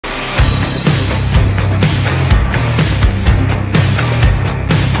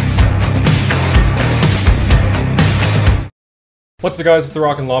What's up guys, it's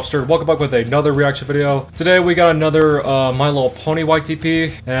TheRockinLobster. Welcome back with another reaction video. Today we got another My Little Pony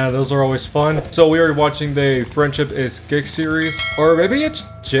YTP, and those are always fun. So we are watching the Friendship is Geek series, or maybe it's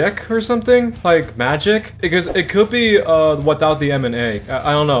Jick or something, like magic, because it could be without the M and A.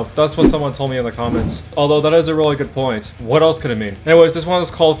 I don't know, that's what someone told me in the comments. Although that is a really good point. What else could it mean? Anyways, this one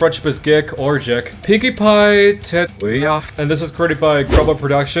is called Friendship is Geek or Jick. Pinkie Pie tIt, and this is created by Grubba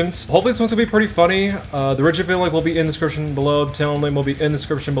Productions. Hopefully this one's gonna be pretty funny. The original link will be in the description below. The channel name will be in the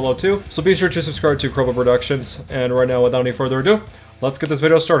description below too. So be sure to subscribe to Grubba Productions. And right now, without any further ado, let's get this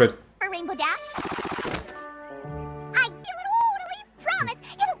video started. Rainbow Dash. I totally promise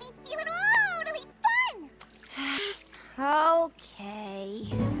it'll be totally fun. Okay.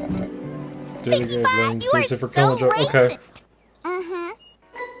 Pinkie Pie, you are so racist. Okay.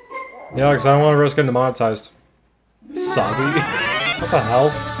 Yeah, because I don't want to risk getting demonetized. Sabi. What the hell?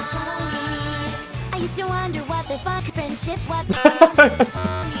 I used to wonder what the fuck friendship was.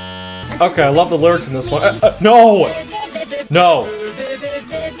 Okay, I love the lyrics in this one. No! No!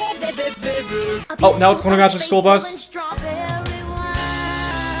 Oh, now it's going to match the school bus? It's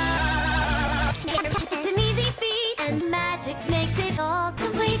an easy feat and magic makes it all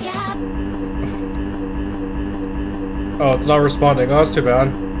complete, yeah. Oh, it's not responding. Oh, that's too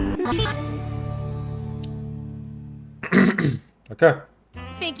bad. Okay.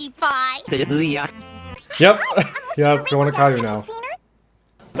 Pinkie Pie. Yep. Yeah, it's going to Caillou now.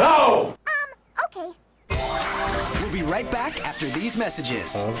 No! Okay. We'll be right back after these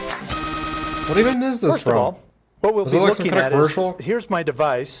messages. What even is this First from? of all, what we'll Is be it like some looking kind of at commercial? is, here's my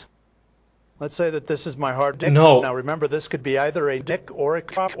device. Let's say that this is my hard disk. No. Now remember, this could be either a dick or a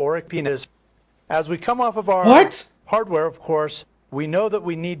cock or a penis. As we come off of our hardware, of course, we know that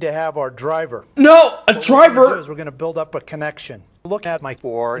we need to have our driver. No! A driver! We're going to build up a connection. Look at my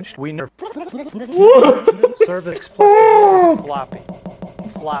forge. We know cervix flexibility, floppy,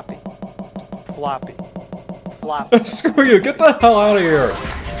 floppy, floppy, floppy. Screw you, get the hell out of here!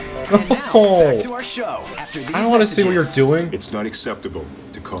 And now, back to our show after these I don't want to see what you're doing. It's not acceptable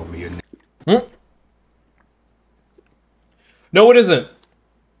to call me a name. No, it isn't.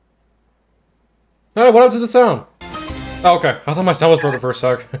 Hey, what happened to the sound? Oh, okay, I thought my sound was broken for a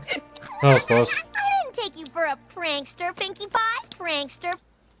sec. That was close. I didn't take you for a prankster, Pinkie Pie. Prankster,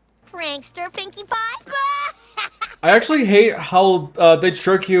 Pinkie Pie. I actually hate how they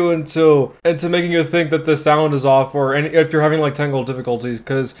trick you into making you think that the sound is off, or if you're having like technical difficulties,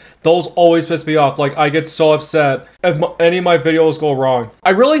 because those always piss me off. Like, I get so upset if any of my videos go wrong.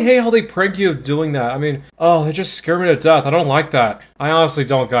 I really hate how they prank you doing that. I mean, oh, they just scare me to death. I don't like that. I honestly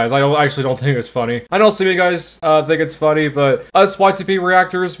don't, guys. I actually don't think it's funny. I know some of you guys think it's funny, but us YTP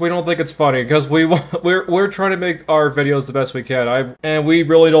reactors, we don't think it's funny because we're trying to make our videos the best we can. And we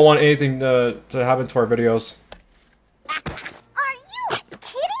really don't want anything to happen to our videos. Are you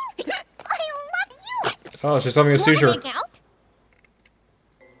kidding? I love you. Oh, she's having a seizure. Make out?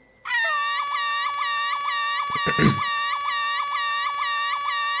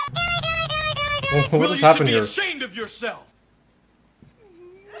 What just happened here? Ashamed of yourself.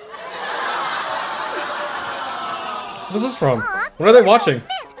 What is this from? What are they watching?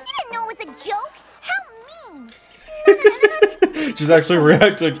 Smith, you didn't know it was a joke? How mean. She's actually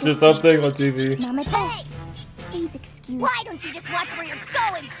reacting to something on TV. Mama, hey. Please excuse. Why don't you just watch where you're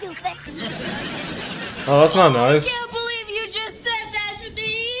going, doofus? Oh, that's not nice. I can't believe you just said that to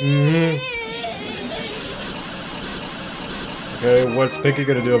me. Okay, what's Pinkie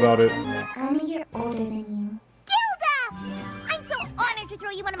gonna do about it? I'm a year older than you. Gilda! I'm so honored to throw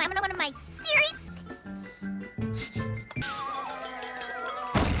you one of my series.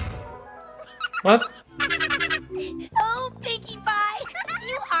 What? Oh, Pinkie Pie!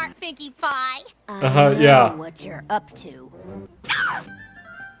 You aren't Pinkie Pie. Yeah. What you're up to.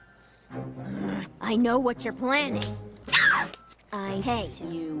 I know what you're planning. I hate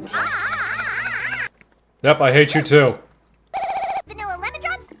you. Yep, I hate you too. Vanilla lemon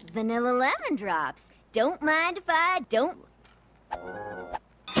drops? Vanilla lemon drops. Don't mind if I don't.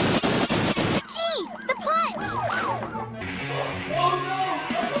 Gee, the punch! Oh no,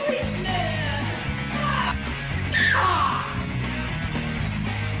 a policeman!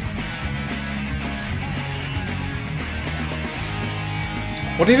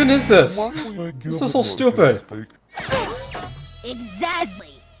 What even is this? This is so stupid.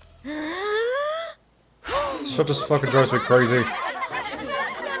 Exactly. This shit just fucking drives me crazy.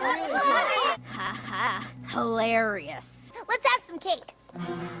 Haha, hilarious. Let's have some cake.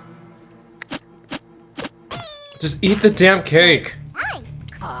 Just eat the damn cake. Hi.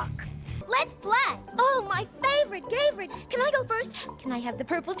 Cock. Let's play. Oh, my favorite. Can I go first? Can I have the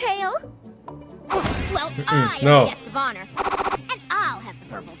purple tail? Well, I am No. the guest of honor. And I'll have the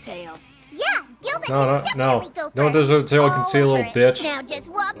purple tail. Yeah, Gilda No, should definitely go first. no one deserves a tail. You can see a little bitch. Now just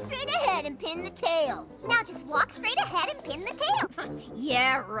walk straight ahead and pin the tail. Now just walk straight ahead and pin the tail.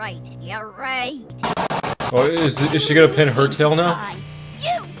 Yeah, right. Yeah, right. Oh, is she gonna pin her tail now? Fine.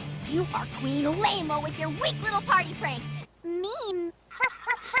 You are Queen Lame-o with your weak little party pranks. Meme.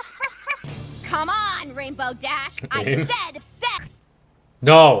 Come on, Rainbow Dash. I said sex.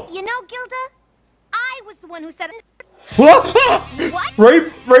 No. You know, Gilda, I was the one who said it. What?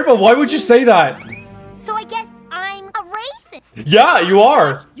 Rainbow, why would you say that? So I guess I'm a racist. Yeah, you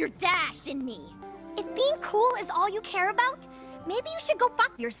are. You're Dash and me. If being cool is all you care about, maybe you should go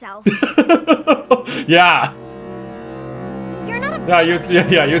fuck yourself. Yeah. You're not a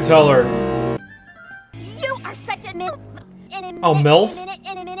Yeah, you tell her. You are such a MILF. In a minute, Oh, MILF?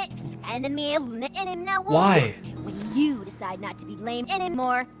 In a minute, and a meal, in a now. Why? When you decide not to be lame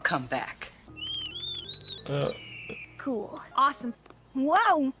anymore. Come back. Cool. Awesome.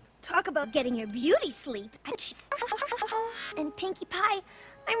 Whoa. Talk about getting your beauty sleep. And Pinkie Pie,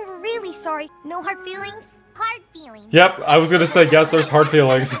 I'm really sorry. No hard feelings? Hard feelings. Yep, I was gonna say yes, there's hard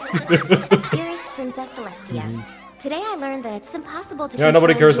feelings. Dearest Princess Celestia, today I learned that it's impossible to Yeah,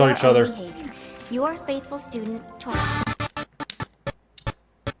 nobody control cares about your each other. own behavior. Your faithful student, Twilight.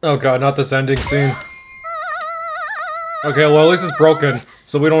 Oh god, not this ending scene. Okay, well at least it's broken,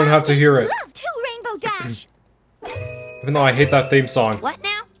 so we don't have to hear it. Love to Rainbow Dash. Even though I hate that theme song. What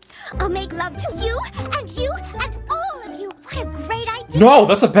now? I'll make love to you and all of you. What a great idea. No,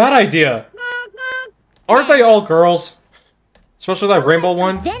 that's a bad idea. Aren't they all girls? Especially that rainbow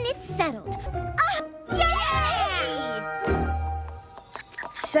one. Then it's settled. Yay!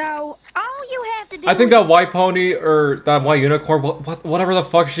 So, all you have to do I think that white pony or that white unicorn, whatever the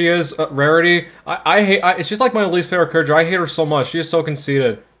fuck she is, Rarity. She's like my least favorite character. I hate her so much. She is so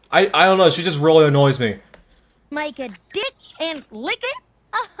conceited. I don't know. She just really annoys me. make a dick and lick it?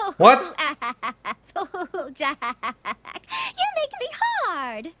 Oh, What? Oh, Jack, you're making me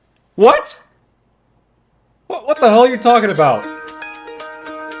hard. What? What the hell are you talking about?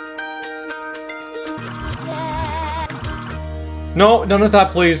 No, none of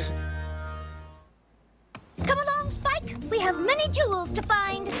that, please. Come along, Spike. We have many jewels to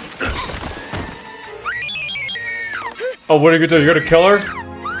find. Oh, what are you gonna do? You're gonna kill her?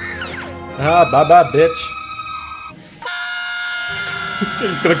 Ah, bye-bye, bitch.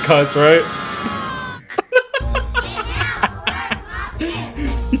 He's gonna cuss, right?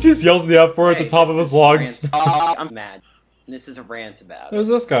 He just yells the F word at the top of his lungs. I'm mad. This is a rant about it. Who's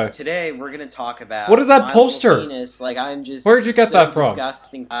this guy? Today we're gonna talk about What is that my poster? little penis. Like I'm just. Where'd you get so that from?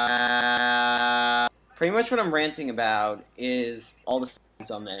 Disgusting. Pretty much what I'm ranting about is all the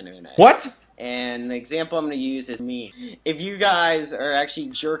things on the internet. What? And the example I'm gonna use is me. If you guys are actually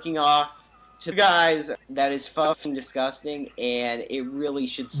jerking off to guys, that is fucking disgusting, and it really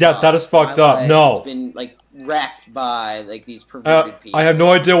should stop. Yeah, that is fucked My up. life No. has been like wrecked by like these perverted people. I have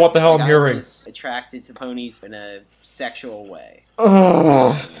no idea what the hell Like, I'm hearing. just attracted to ponies in a sexual way.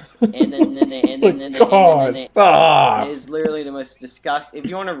 Ugh. And then God, stop. it is literally the most disgust. If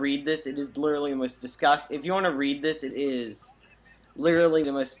you want to read this, it is literally the most disgust. If you want to read this, it is literally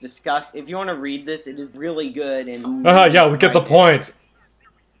the most disgust. If you want to read this, it is really good and. Yeah, we get the point.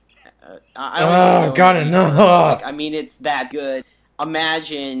 I don't even know God, what enough. I mean, it's that good.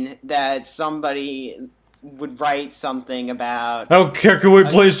 Imagine that somebody would write something about. Okay, can we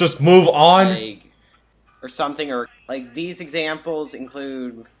please just move on? Like, or something, or like these examples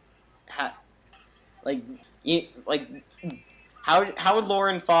include, how would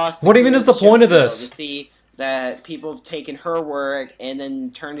Lauren Foster? What even is the point of this? To see that people have taken her work and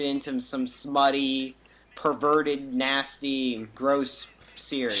then turned it into some smutty, perverted, nasty, gross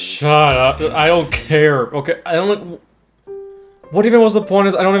series. Shut up. I don't care. Okay, I don't. What even was the point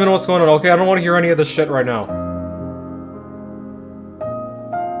of? I don't even know what's going on. Okay, I don't want to hear any of this shit right now.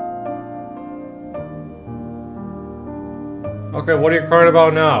 Okay, what are you crying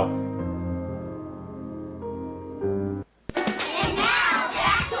about now? And now,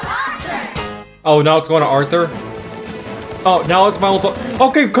 back to Arthur. Oh, now it's going to Arthur? Oh, now it's My Little Pony.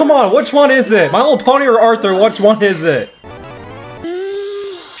 Okay, come on, which one is it? My Little Pony or Arthur, which one is it?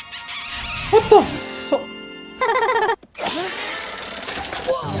 What the fuck?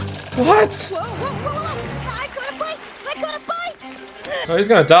 What? Whoa, whoa, whoa, whoa! I got a bite! I got a bite! Oh, he's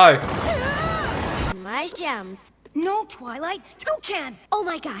gonna die. My gems. No, Twilight, toucan! Oh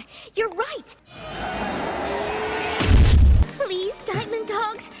my god, you're right! Please, Diamond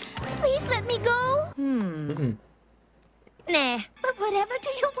Dogs, please let me go? Nah, but whatever do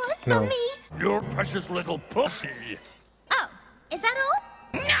you want from me? Your precious little pussy. Oh, is that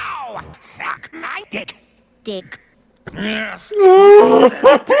all? No! Suck my dick. Dick. Yes.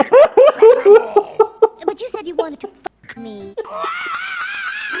 But you said you wanted to fuck me.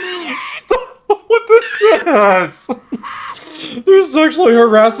 Stop. What is this? They're sexually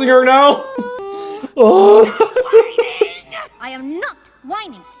harassing her now? Oh. I am not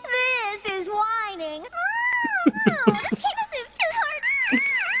whining. This is whining. This is too hard.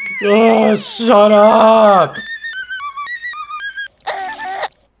 Oh, shut up!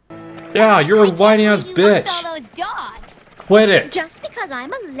 Yeah, you're a whiny ass bitch. All those dogs. Quit it. Just because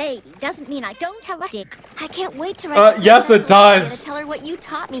I'm a lady doesn't mean I don't have a dick. I can't wait to write. Yes, it does. To tell her what you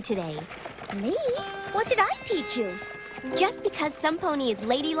taught me today. Me? What did I teach you? Just because some pony is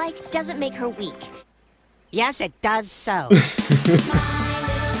ladylike doesn't make her weak. Yes, it does so.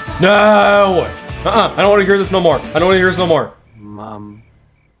 No! I don't want to hear this no more. I don't want to hear this no more.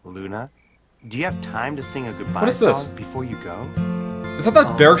 Luna, do you have time to sing a goodbye What is this? song before you go? Is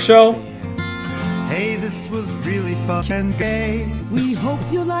that bear show? Hey, this was really fun and gay. We hope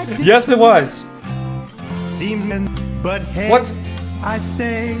you liked it. Yes, it was. Seemed, but hey, What? I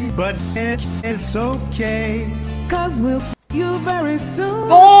say, but it's okay. 'Cause we'll f you very soon.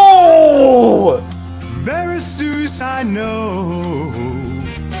 Oh! Very soon, I know.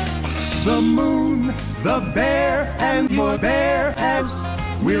 The moon, the bear, and your bear ass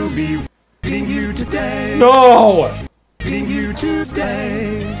will be waiting you today. No! Waiting you to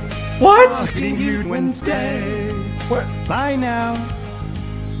stay. What? Waiting you Wednesday. What? Bye now.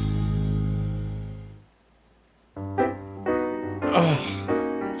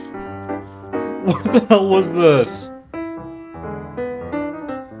 What the hell was this?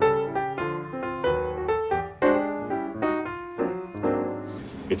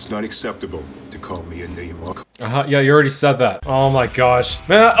 It's not acceptable to call me a name. Yeah, you already said that. Oh my gosh.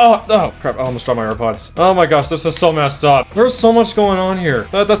 Man, oh crap, I almost dropped my AirPods. Oh my gosh, this is so messed up. There's so much going on here.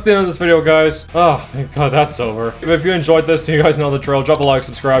 That's the end of this video, guys. Oh, thank God, that's over. If you enjoyed this, you guys know the drill. Drop a like,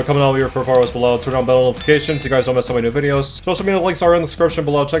 subscribe, comment over here for followers below, turn on bell notifications so you guys don't miss so many new videos. Social media links are in the description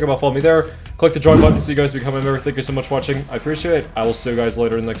below. Check them out, follow me there. Click the join button so you guys become a member. Thank you so much for watching. I appreciate it. I will see you guys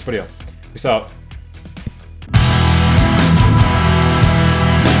later in the next video. Peace out.